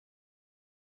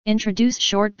Introduce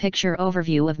short picture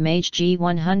overview of MageGee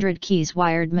 100 keys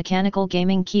wired mechanical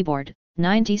gaming keyboard,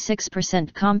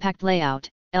 96% compact layout,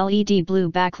 LED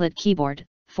blue backlit keyboard,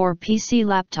 for PC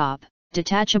laptop,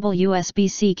 detachable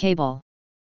USB-C cable.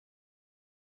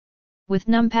 With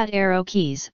numpad arrow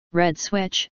keys, red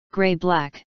switch, gray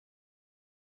black.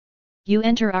 You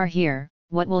enter R here,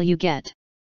 what will you get?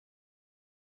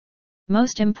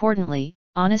 Most importantly,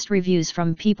 honest reviews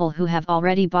from people who have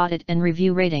already bought it and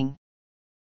review rating.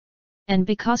 And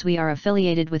because we are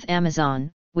affiliated with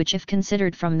Amazon, which if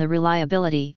considered from the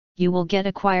reliability, you will get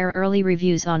acquire early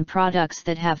reviews on products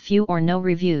that have few or no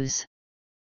reviews.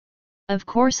 Of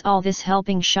course, all this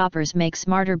helping shoppers make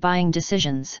smarter buying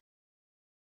decisions.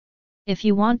 If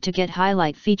you want to get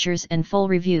highlight features and full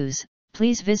reviews,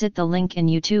 please visit the link in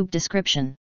YouTube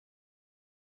description.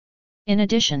 In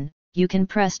addition, you can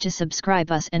press to subscribe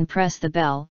us and press the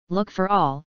bell, look for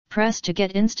all, press to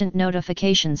get instant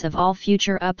notifications of all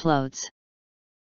future uploads.